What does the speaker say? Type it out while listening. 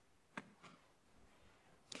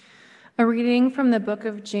A reading from the book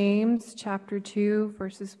of James, chapter 2,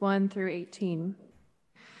 verses 1 through 18.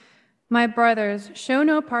 My brothers, show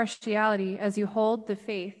no partiality as you hold the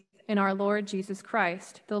faith in our Lord Jesus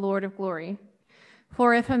Christ, the Lord of glory.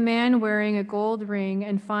 For if a man wearing a gold ring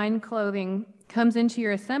and fine clothing comes into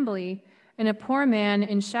your assembly, and a poor man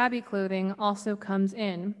in shabby clothing also comes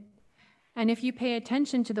in, and if you pay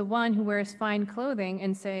attention to the one who wears fine clothing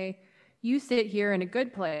and say, "You sit here in a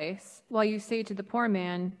good place," while you say to the poor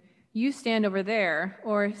man, "You stand over there,"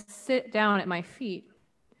 or "Sit down at my feet,"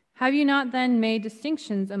 have you not then made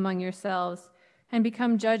distinctions among yourselves and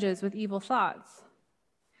become judges with evil thoughts?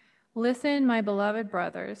 Listen, my beloved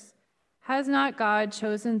brothers, has not God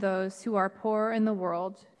chosen those who are poor in the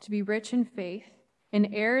world to be rich in faith and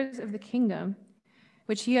heirs of the kingdom,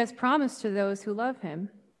 which he has promised to those who love him?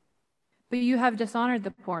 But you have dishonored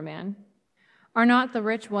the poor man. Are not the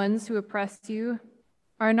rich ones who oppress you?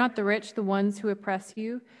 Are not the rich the ones who oppress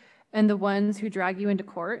you and the ones who drag you into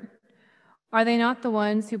court? Are they not the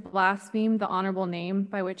ones who blaspheme the honorable name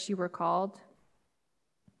by which you were called?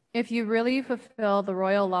 If you really fulfill the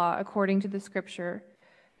royal law according to the scripture,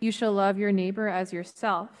 "You shall love your neighbor as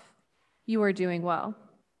yourself," you are doing well.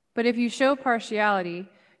 But if you show partiality,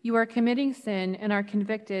 you are committing sin and are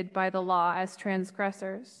convicted by the law as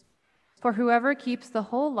transgressors. For whoever keeps the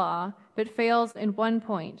whole law but fails in one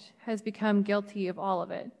point has become guilty of all of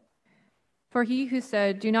it. For he who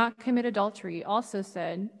said, "Do not commit adultery," also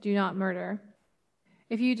said, "Do not murder."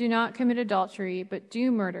 If you do not commit adultery but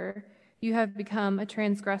do murder, you have become a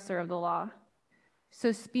transgressor of the law.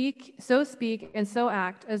 So speak and so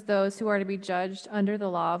act as those who are to be judged under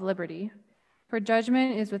the law of liberty. For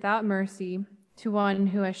judgment is without mercy to one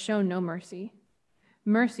who has shown no mercy.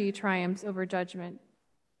 Mercy triumphs over judgment.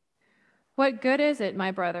 What good is it,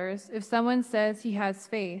 my brothers, if someone says he has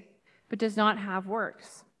faith but does not have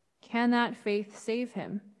works? Can that faith save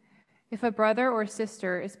him? If a brother or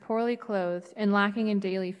sister is poorly clothed and lacking in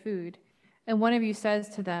daily food, and one of you says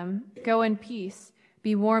to them, "Go in peace,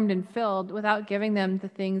 be warmed and filled," without giving them the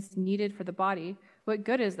things needed for the body, what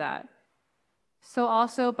good is that? So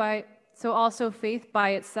also faith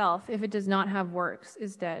by itself, if it does not have works,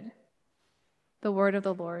 is dead. The word of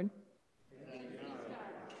the Lord.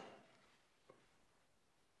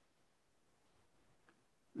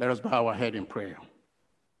 Let us bow our head in prayer.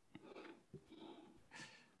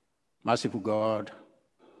 Merciful God,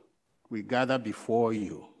 we gather before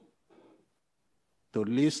you to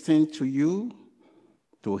listen to you,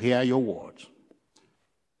 to hear your words.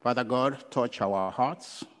 Father God, touch our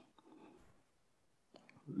hearts.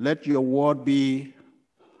 Let your word be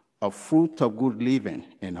a fruit of good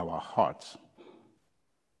living in our hearts.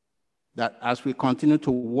 That as we continue to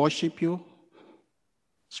worship you,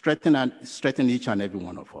 strengthen each and every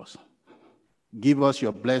one of us. Give us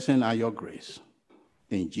your blessing and your grace.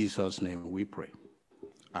 In Jesus' name we pray.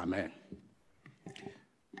 Amen.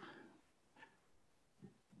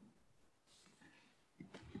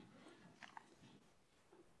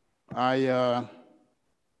 I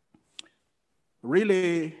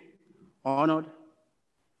really honored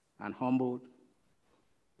and humbled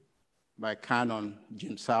by Canon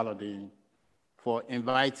Jim Saladin for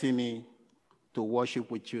inviting me to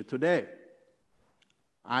worship with you today.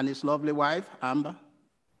 And his lovely wife, Amber.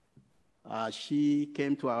 She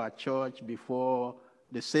came to our church before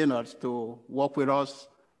the synod to work with us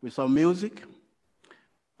with some music.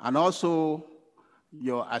 And also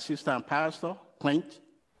your assistant pastor, Clint,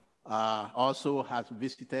 also has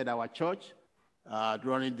visited our church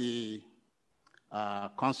during the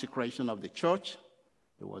consecration of the church.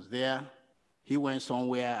 He was there. He went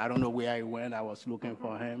somewhere. I don't know where he went. I was looking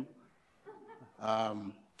for him.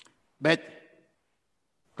 But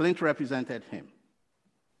Clint represented him.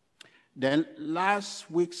 Then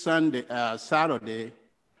last week, Saturday,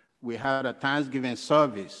 we had a Thanksgiving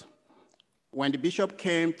service. When the bishop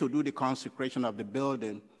came to do the consecration of the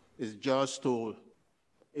building,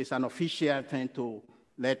 it's an official thing to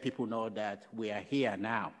let people know that we are here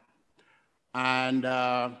now. And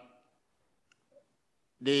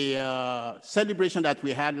the celebration that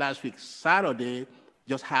we had last week, Saturday,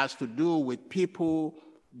 just has to do with people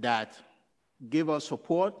that give us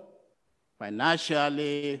support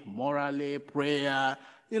financially, morally, prayer,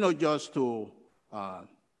 just to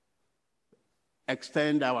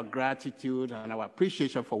extend our gratitude and our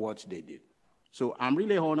appreciation for what they did. So I'm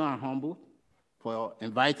really honored and humbled for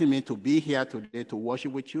inviting me to be here today to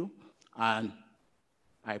worship with you. And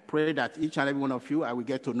I pray that each and every one of you, I will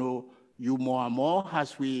get to know you more and more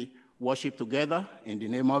as we worship together in the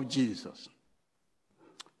name of Jesus.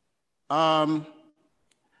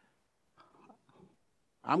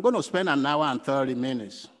 I'm going to spend an hour and 30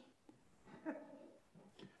 minutes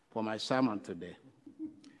for my sermon today.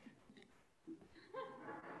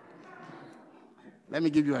 Let me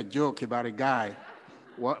give you a joke about a guy,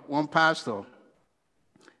 one pastor.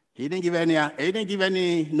 He didn't give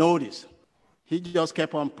any notice. He just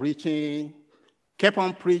kept on preaching,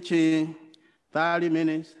 30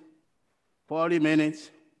 minutes, 40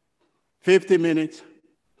 minutes, 50 minutes.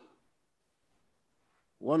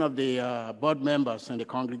 One of the board members in the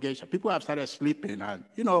congregation, people have started sleeping, and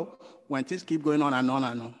when things keep going on and on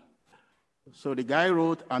and on. So the guy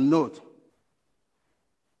wrote a note,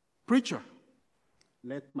 "Preacher,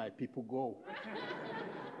 let my people go."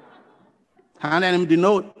 Handed him the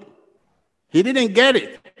note. He didn't get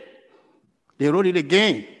it. They wrote it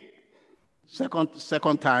again.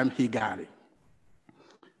 Second time, he got it.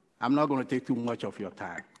 I'm not going to take too much of your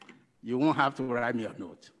time. You won't have to write me a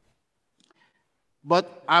note.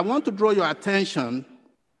 But I want to draw your attention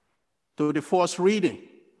to the first reading.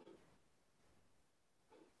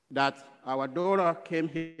 That our daughter came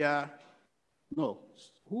here. No,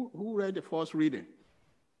 who read the first reading?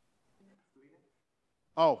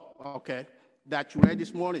 Oh, okay. That you read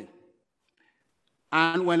this morning.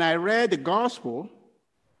 And when I read the gospel,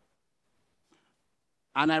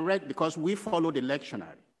 and I read, because we follow the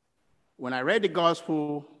lectionary. When I read the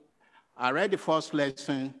gospel, I read the first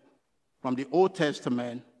lesson from the Old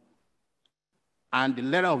Testament and the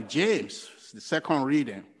letter of James, the second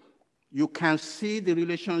reading. You can see the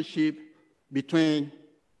relationship between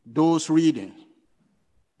those readings.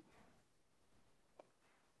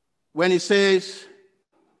 When it says,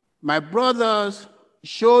 "My brothers,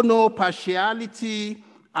 show no partiality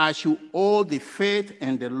as you hold the faith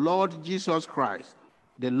in the Lord Jesus Christ,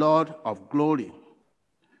 the Lord of glory."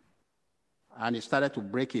 And he started to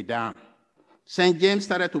break it down. St. James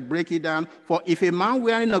started to break it down. "For if a man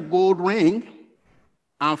wearing a gold ring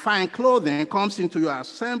and fine clothing comes into your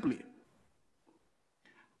assembly,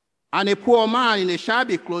 and a poor man in a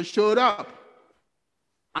shabby clothes showed up,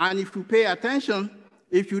 and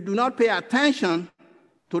if you do not pay attention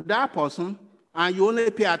to that person, and you only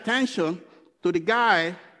pay attention to the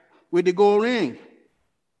guy with the gold ring,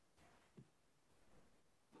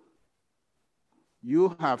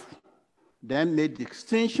 you have then made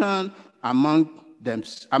distinction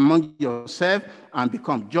among yourself and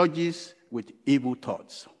become judges with evil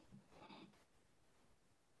thoughts."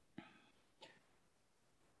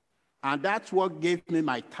 And that's what gave me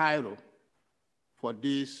my title for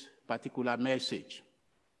this particular message.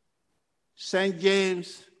 St.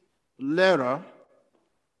 James' letter,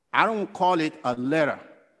 I don't call it a letter,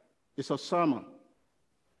 it's a sermon.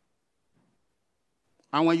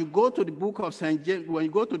 And when you go to the book of St. James, when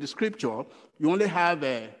you go to the scripture, you only have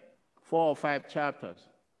 4 or 5 chapters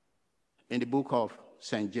in the book of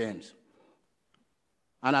St. James.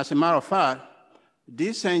 And as a matter of fact,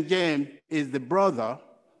 this St. James is the brother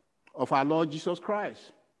of our Lord Jesus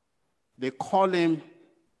Christ. They call him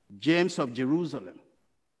James of Jerusalem.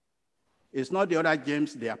 It's not the other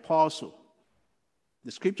James, the apostle.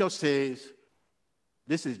 The scripture says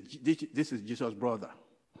this is Jesus' brother.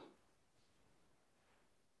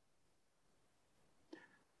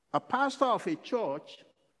 A pastor of a church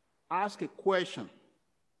asked a question.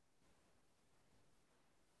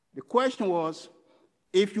 The question was,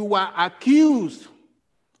 if you were accused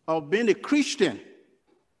of being a Christian,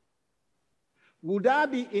 would there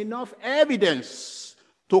be enough evidence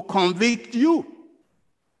to convict you?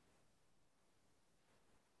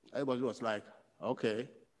 Everybody was like, okay,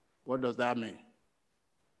 what does that mean?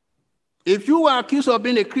 If you were accused of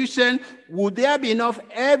being a Christian, would there be enough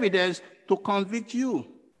evidence to convict you?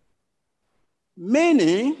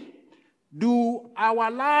 Meaning, do our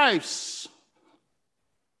lives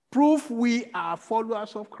prove we are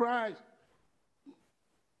followers of Christ?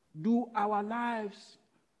 Do our lives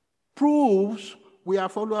prove we are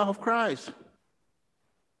followers of Christ?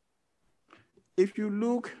 If you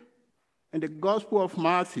look in the Gospel of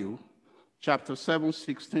Matthew, chapter 7,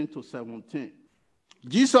 16 to 17,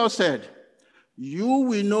 Jesus said, "You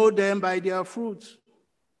will know them by their fruits.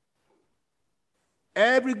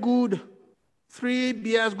 Every good tree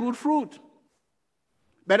bears good fruit,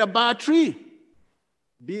 but a bad tree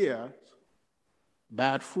bears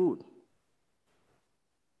bad fruit."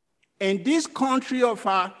 In this country our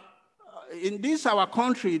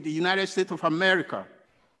country, the United States of America,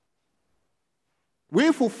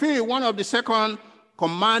 we fulfilled one of the second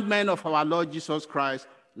commandments of our Lord Jesus Christ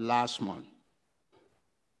last month.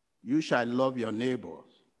 You shall love your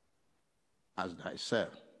neighbors as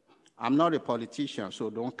thyself. I'm not a politician, so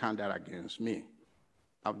don't count that against me.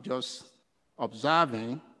 I'm just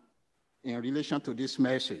observing in relation to this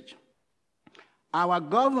message. Our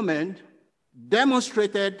government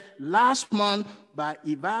demonstrated last month by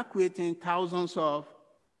evacuating thousands of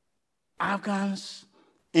Afghans,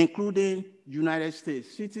 including United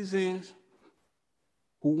States citizens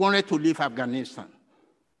who wanted to leave Afghanistan,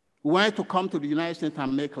 who wanted to come to the United States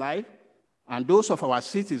and make life, and those of our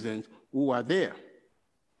citizens who were there.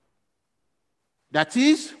 That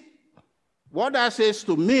is, what that says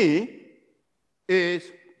to me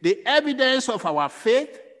is the evidence of our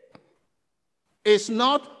faith is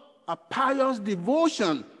not a pious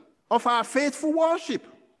devotion of our faithful worship.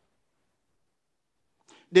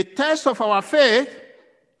 The test of our faith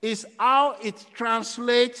is how it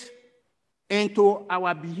translates into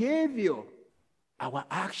our behavior, our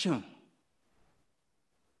action.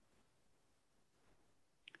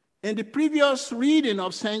 In the previous reading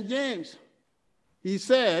of St. James, he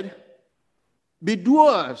said, be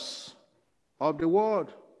doers of the word.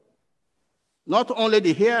 Not only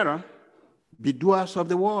the hearer, be doers of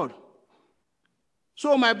the word.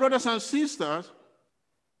 So, my brothers and sisters,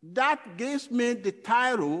 that gives me the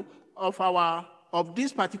title of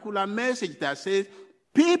this particular message that says,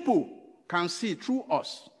 people can see through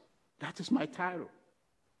us. That is my title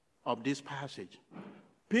of this passage.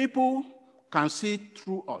 People can see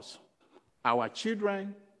through us. Our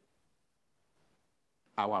children,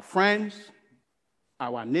 our friends,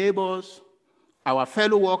 our neighbors, our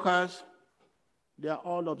fellow workers, they are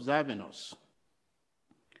all observing us.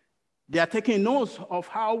 They are taking notes of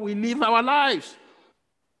how we live our lives,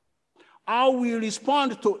 how we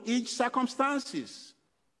respond to each circumstances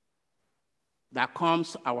that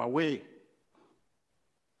comes our way.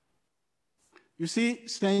 You see,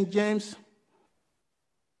 St. James,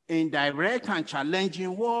 in direct and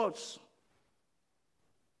challenging words,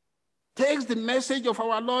 takes the message of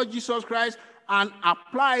our Lord Jesus Christ and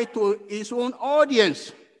applies it to his own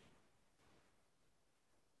audience.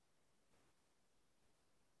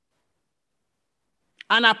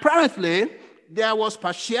 And apparently, there was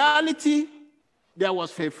partiality, there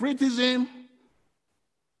was favoritism,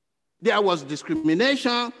 there was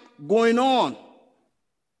discrimination going on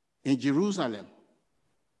in Jerusalem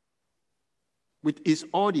with his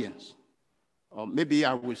audience, or maybe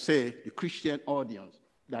I would say the Christian audience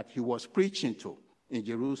that he was preaching to in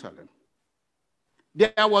Jerusalem.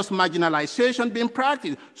 There was marginalization being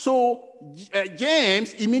practiced. So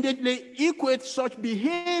James immediately equates such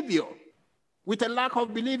behavior with a lack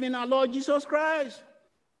of belief in our Lord Jesus Christ.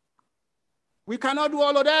 We cannot do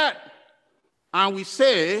all of that. And we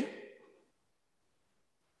say,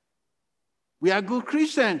 we are good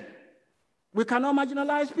Christians. We cannot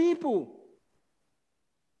marginalize people.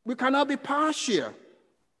 We cannot be partial.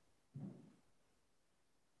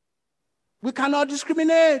 We cannot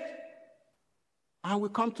discriminate. And we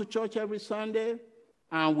come to church every Sunday,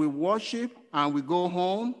 and we worship, and we go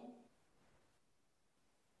home.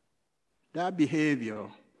 That behavior,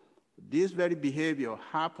 this very behavior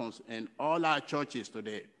happens in all our churches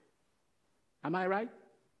today. Am I right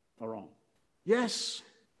or wrong? Yes.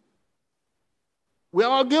 We're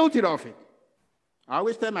all guilty of it. I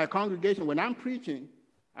always tell my congregation, when I'm preaching,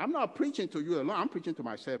 I'm not preaching to you alone, I'm preaching to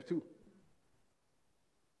myself too.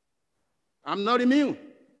 I'm not immune.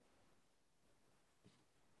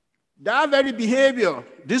 That very behavior,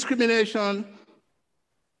 discrimination,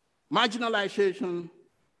 marginalization,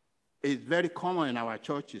 is very common in our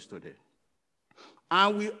churches today.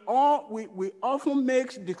 And we often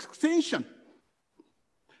make distinction,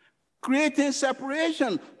 creating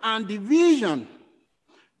separation and division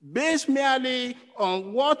based merely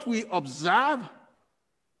on what we observe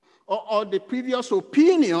or the previous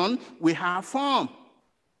opinion we have formed.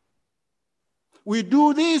 We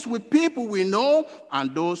do this with people we know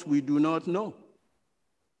and those we do not know.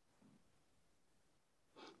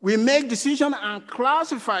 We make decisions and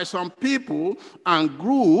classify some people and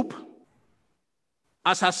group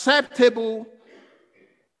as acceptable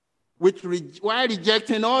while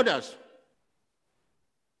rejecting others.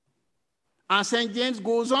 And St. James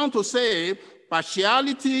goes on to say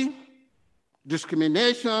partiality,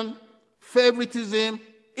 discrimination, favoritism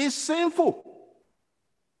is sinful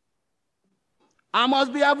and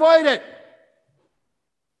must be avoided.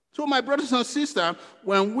 So, my brothers and sisters,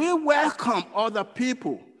 when we welcome other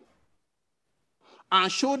people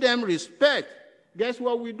and show them respect, guess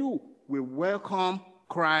what we do? We welcome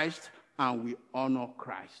Christ and we honor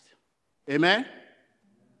Christ. Amen?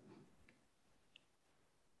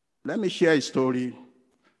 Let me share a story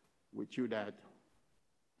with you that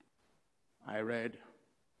I read.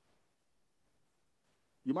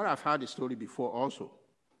 You might have heard the story before also.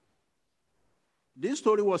 This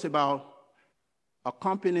story was about a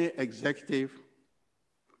company executive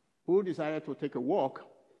who decided to take a walk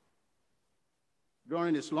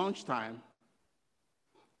during his lunchtime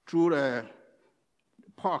through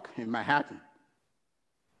park in Manhattan.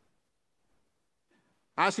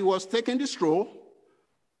 As he was taking the stroll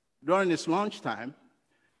during his lunchtime,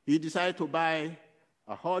 he decided to buy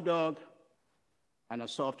a hot dog and a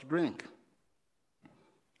soft drink.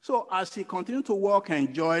 So as he continued to walk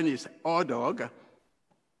enjoying his hot dog,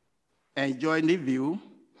 enjoying the view,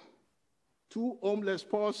 two homeless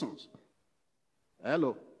persons,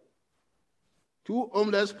 two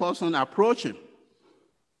homeless persons approached him.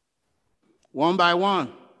 One by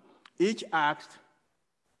one, each asked,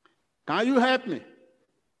 "Can you help me?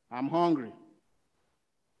 I'm hungry."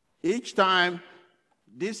 Each time,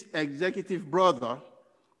 this executive brother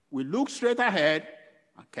would look straight ahead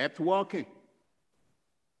and kept walking.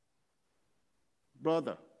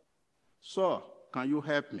 "Brother, sir, can you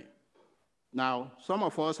help me?" Now, some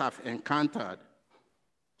of us have encountered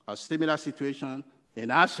a similar situation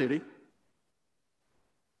in our city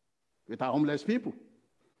with our homeless people.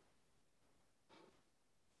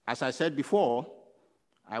 As I said before,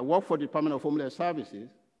 I worked for the Department of Homeless Services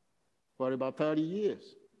for about 30 years.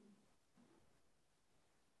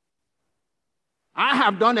 I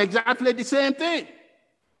have done exactly the same thing.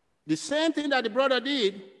 The same thing that the brother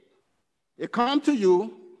did. They come to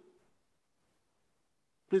you,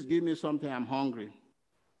 "Please give me something, I'm hungry."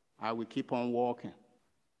 I will keep on walking.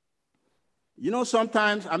 You know,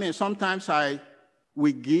 sometimes I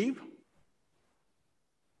will give.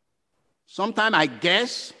 Sometimes I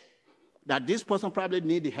guess that this person probably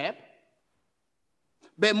needs help.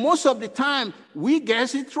 But most of the time, we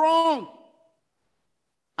guess it wrong.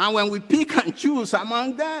 And when we pick and choose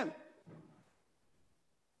among them.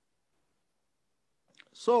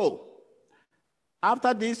 So,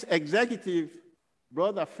 after this executive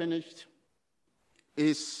brother finished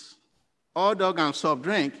his hot dog and soft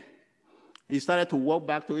drink, he started to walk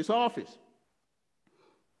back to his office.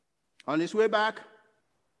 On his way back,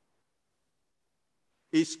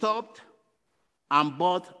 he stopped and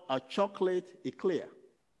bought a chocolate eclair.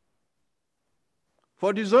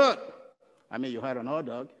 For dessert, you had an hot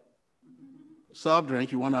dog, soft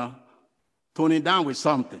drink, you want to tone it down with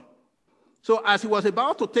something. So as he was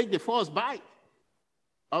about to take the first bite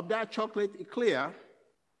of that chocolate eclair,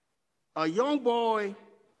 a young boy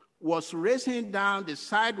was racing down the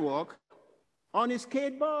sidewalk on his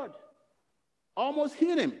skateboard, almost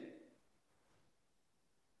hit him.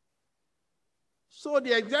 So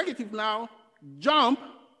the executive now jumped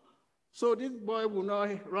so this boy will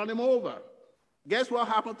not run him over. Guess what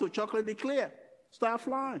happened to chocolate eclair? Started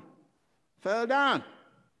flying, fell down.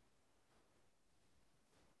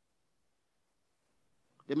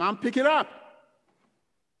 The man picked it up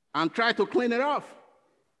and tried to clean it off,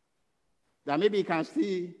 that maybe he can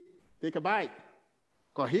still take a bite,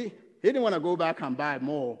 because he didn't want to go back and buy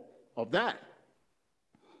more of that.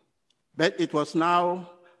 But it was now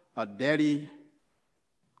a dirty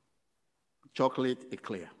chocolate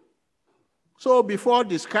eclair. So before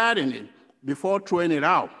discarding it, before throwing it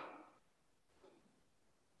out,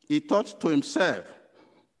 he thought to himself,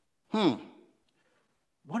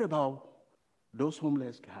 what about those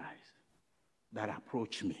homeless guys that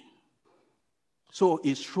approach me? So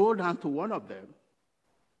he strolled down to one of them.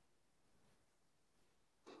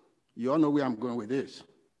 You all know where I'm going with this.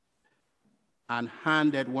 And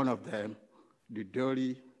handed one of them the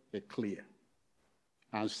dirty eclair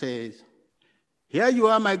and says, "Here you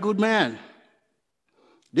are, my good man.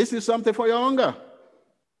 This is something for your hunger."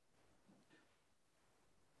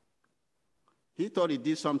 He thought he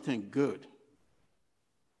did something good.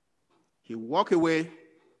 He walked away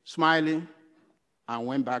smiling and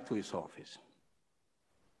went back to his office.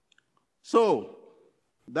 So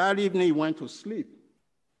that evening he went to sleep.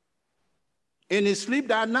 In his sleep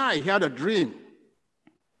that night, he had a dream.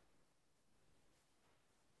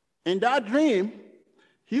 In that dream,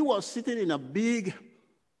 he was sitting in a big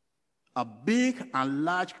and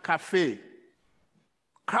large cafe,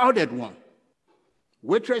 crowded one.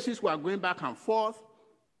 Waitresses were going back and forth.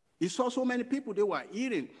 He saw so many people, they were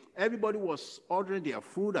eating. Everybody was ordering their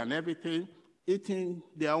food and everything, eating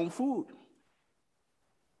their own food.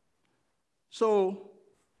 So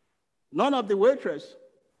none of the waitresses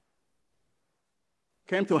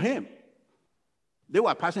came to him. They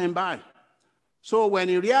were passing him by. So when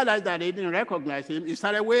he realized that they didn't recognize him, he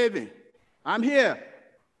started waving. "I'm here.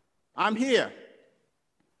 I'm here."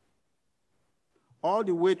 All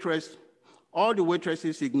the waitresses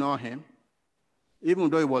ignored him, even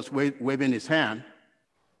though he was waving his hand.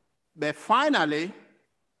 But finally,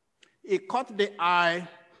 he caught the eye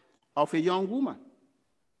of a young woman,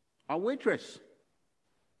 a waitress.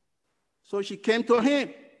 So she came to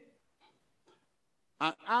him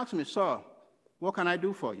and asked me, "Sir, what can I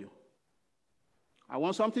do for you?" "I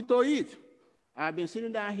want something to eat. I've been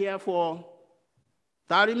sitting down here for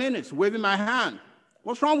 30 minutes, waving my hand.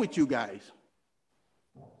 What's wrong with you guys?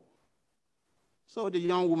 So the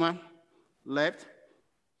young woman left,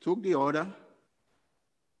 took the order,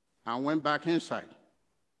 and went back inside.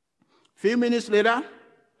 A few minutes later,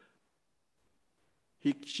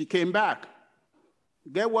 she came back.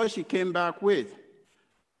 Get what she came back with?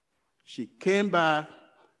 She came back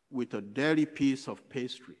with a dirty piece of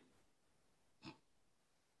pastry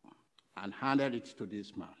and handed it to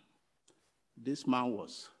this man. This man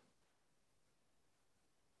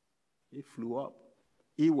he flew up.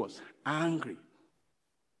 He was angry.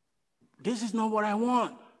 This is not what I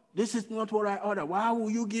want. This is not what I ordered. Why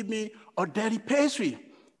will you give me a dirty pastry?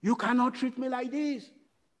 You cannot treat me like this.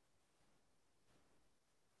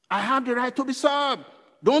 I have the right to be served.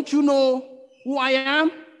 Don't you know who I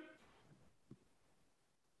am?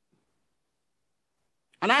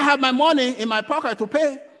 And I have my money in my pocket to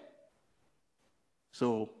pay.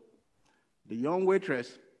 So the young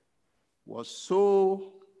waitress was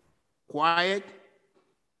so quiet,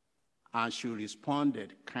 and she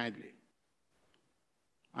responded kindly.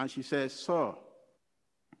 And she says, "Sir,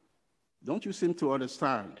 don't you seem to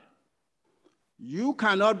understand? You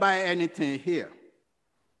cannot buy anything here.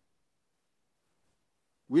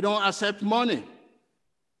 We don't accept money.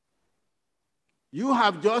 You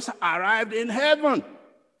have just arrived in heaven.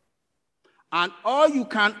 And all you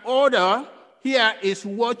can order here is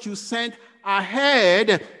what you sent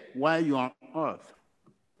ahead while you're on earth."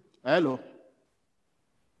 Hello.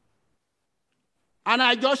 And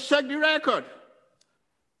I just checked the record.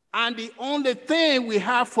 And the only thing we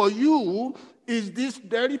have for you is this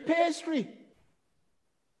dirty pastry.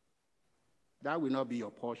 That will not be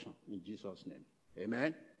your portion in Jesus' name.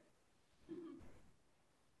 Amen.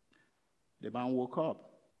 The man woke up.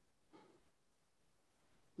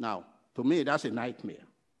 Now, to me, that's a nightmare.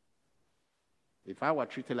 If I were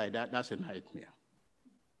treated like that, that's a nightmare.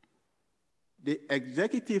 The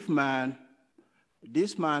executive man,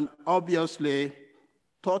 this man obviously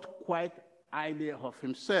thought quite highly of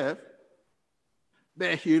himself,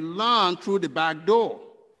 but he learned through the back door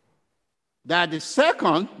that the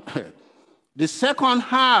second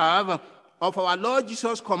half of our Lord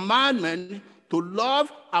Jesus' commandment to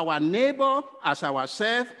love our neighbor as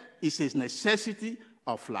ourselves is a necessity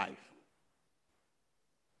of life.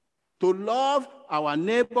 To love our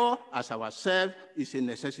neighbor as ourselves is a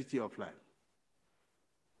necessity of life.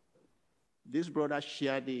 This brother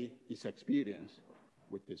shared his experience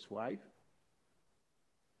with his wife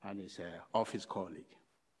and his office colleague.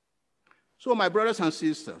 So, my brothers and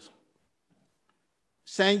sisters,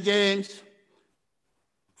 St. James,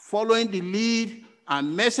 following the lead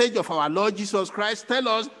and message of our Lord Jesus Christ, tell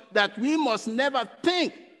us that we must never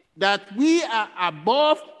think that we are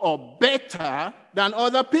above or better than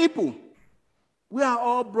other people. We are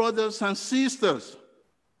all brothers and sisters,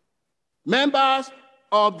 members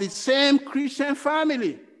of the same Christian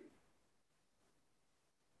family.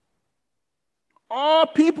 All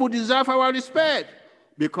people deserve our respect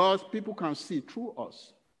because people can see through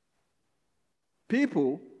us.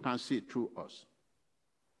 People can see through us.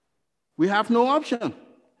 We have no option.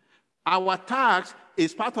 Our task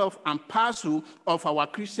is part of and parcel of our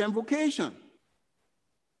Christian vocation.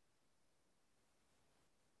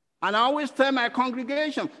 And I always tell my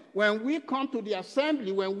congregation, when we come to the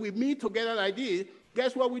assembly, when we meet together like this,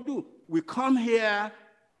 guess what we do? We come here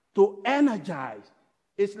to energize.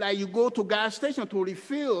 It's like you go to gas station to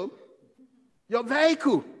refill your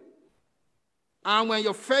vehicle. And when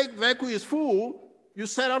your vehicle is full, you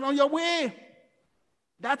set out on your way.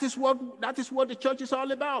 That is what the church is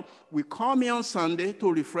all about. We come here on Sunday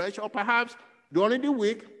to refresh, or perhaps during the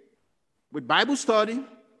week with Bible study.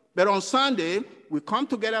 But on Sunday, we come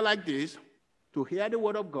together like this to hear the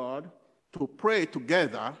word of God, to pray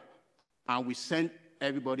together, and we send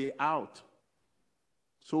everybody out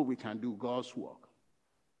so we can do God's work.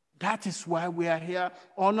 That is why we are here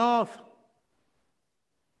on earth.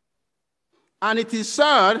 And it is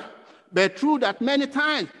sad, but true that many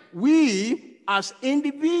times we, as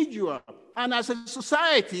individuals and as a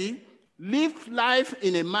society, live life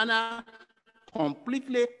in a manner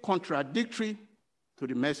completely contradictory to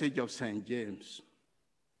the message of St. James.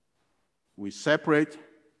 We separate,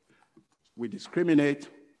 we discriminate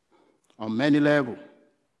on many levels.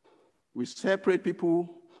 We separate people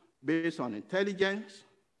based on intelligence.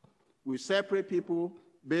 We separate people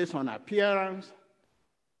based on appearance,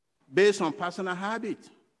 based on personal habit.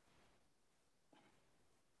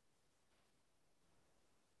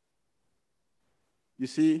 You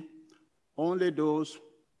see, only those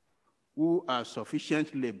who are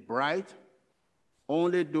sufficiently bright,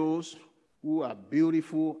 only those who are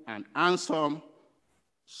beautiful and handsome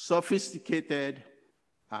sophisticated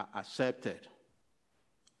are accepted.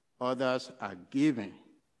 Others are given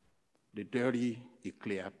the dirty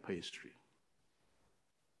eclair pastry.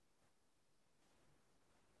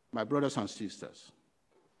 My brothers and sisters,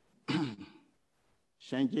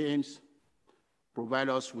 St. James provides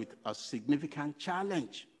us with a significant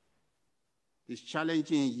challenge. It's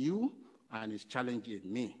challenging you and it's challenging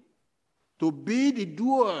me to be the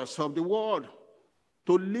doers of the word,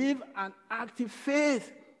 to live an active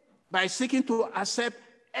faith by seeking to accept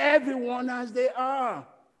everyone as they are.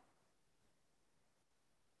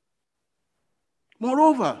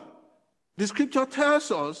 Moreover, the scripture tells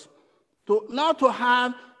us not to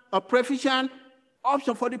have a provision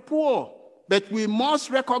option for the poor, but we must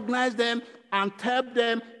recognize them and help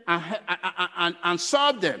them and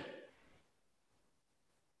serve them.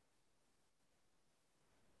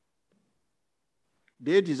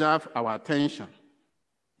 They deserve our attention.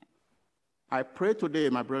 I pray today,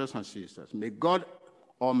 my brothers and sisters, may God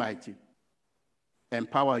Almighty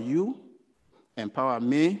empower you, empower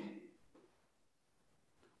me,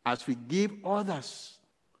 as we give others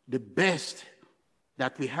the best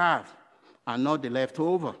that we have and not the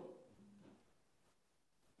leftover,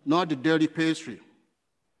 not the dirty pastry.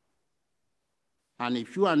 And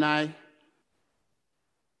if you and I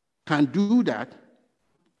can do that,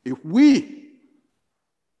 if we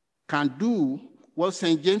can do what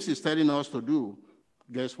St. James is telling us to do,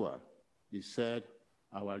 guess what? He said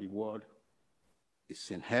our reward is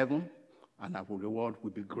in heaven, and our reward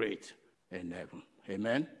will be great in heaven.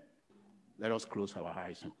 Amen? Let us close our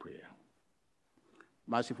eyes in prayer.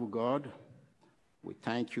 Merciful God, we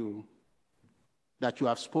thank you that you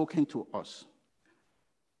have spoken to us.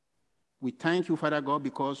 We thank you, Father God,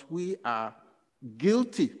 because we are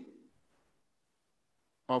guilty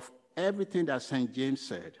of everything that St. James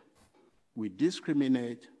said. We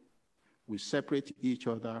discriminate, we separate each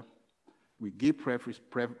other, we give preferential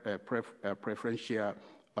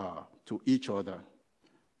to each other,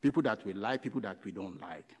 people that we like, people that we don't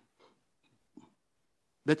like.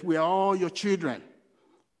 But we are all your children.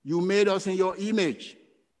 You made us in your image.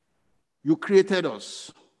 You created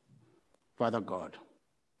us, Father God.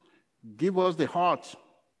 Give us the heart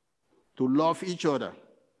to love each other,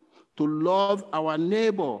 to love our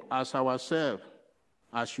neighbor as ourselves,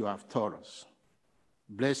 as you have taught us.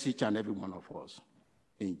 Bless each and every one of us.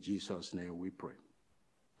 In Jesus' name we pray.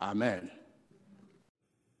 Amen.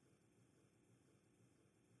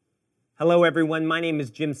 Hello, everyone. My name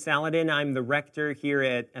is Jim Saladin. I'm the rector here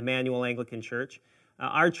at Emmanuel Anglican Church.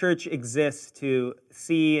 Our church exists to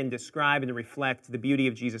see and describe and reflect the beauty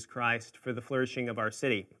of Jesus Christ for the flourishing of our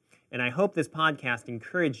city. And I hope this podcast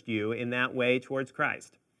encouraged you in that way towards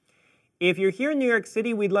Christ. If you're here in New York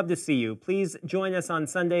City, we'd love to see you. Please join us on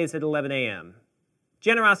Sundays at 11 a.m.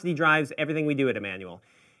 Generosity drives everything we do at Emmanuel.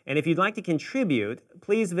 And if you'd like to contribute,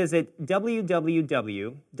 please visit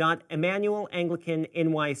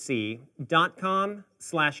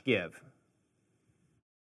www.emmanuelanglicannyc.com/give.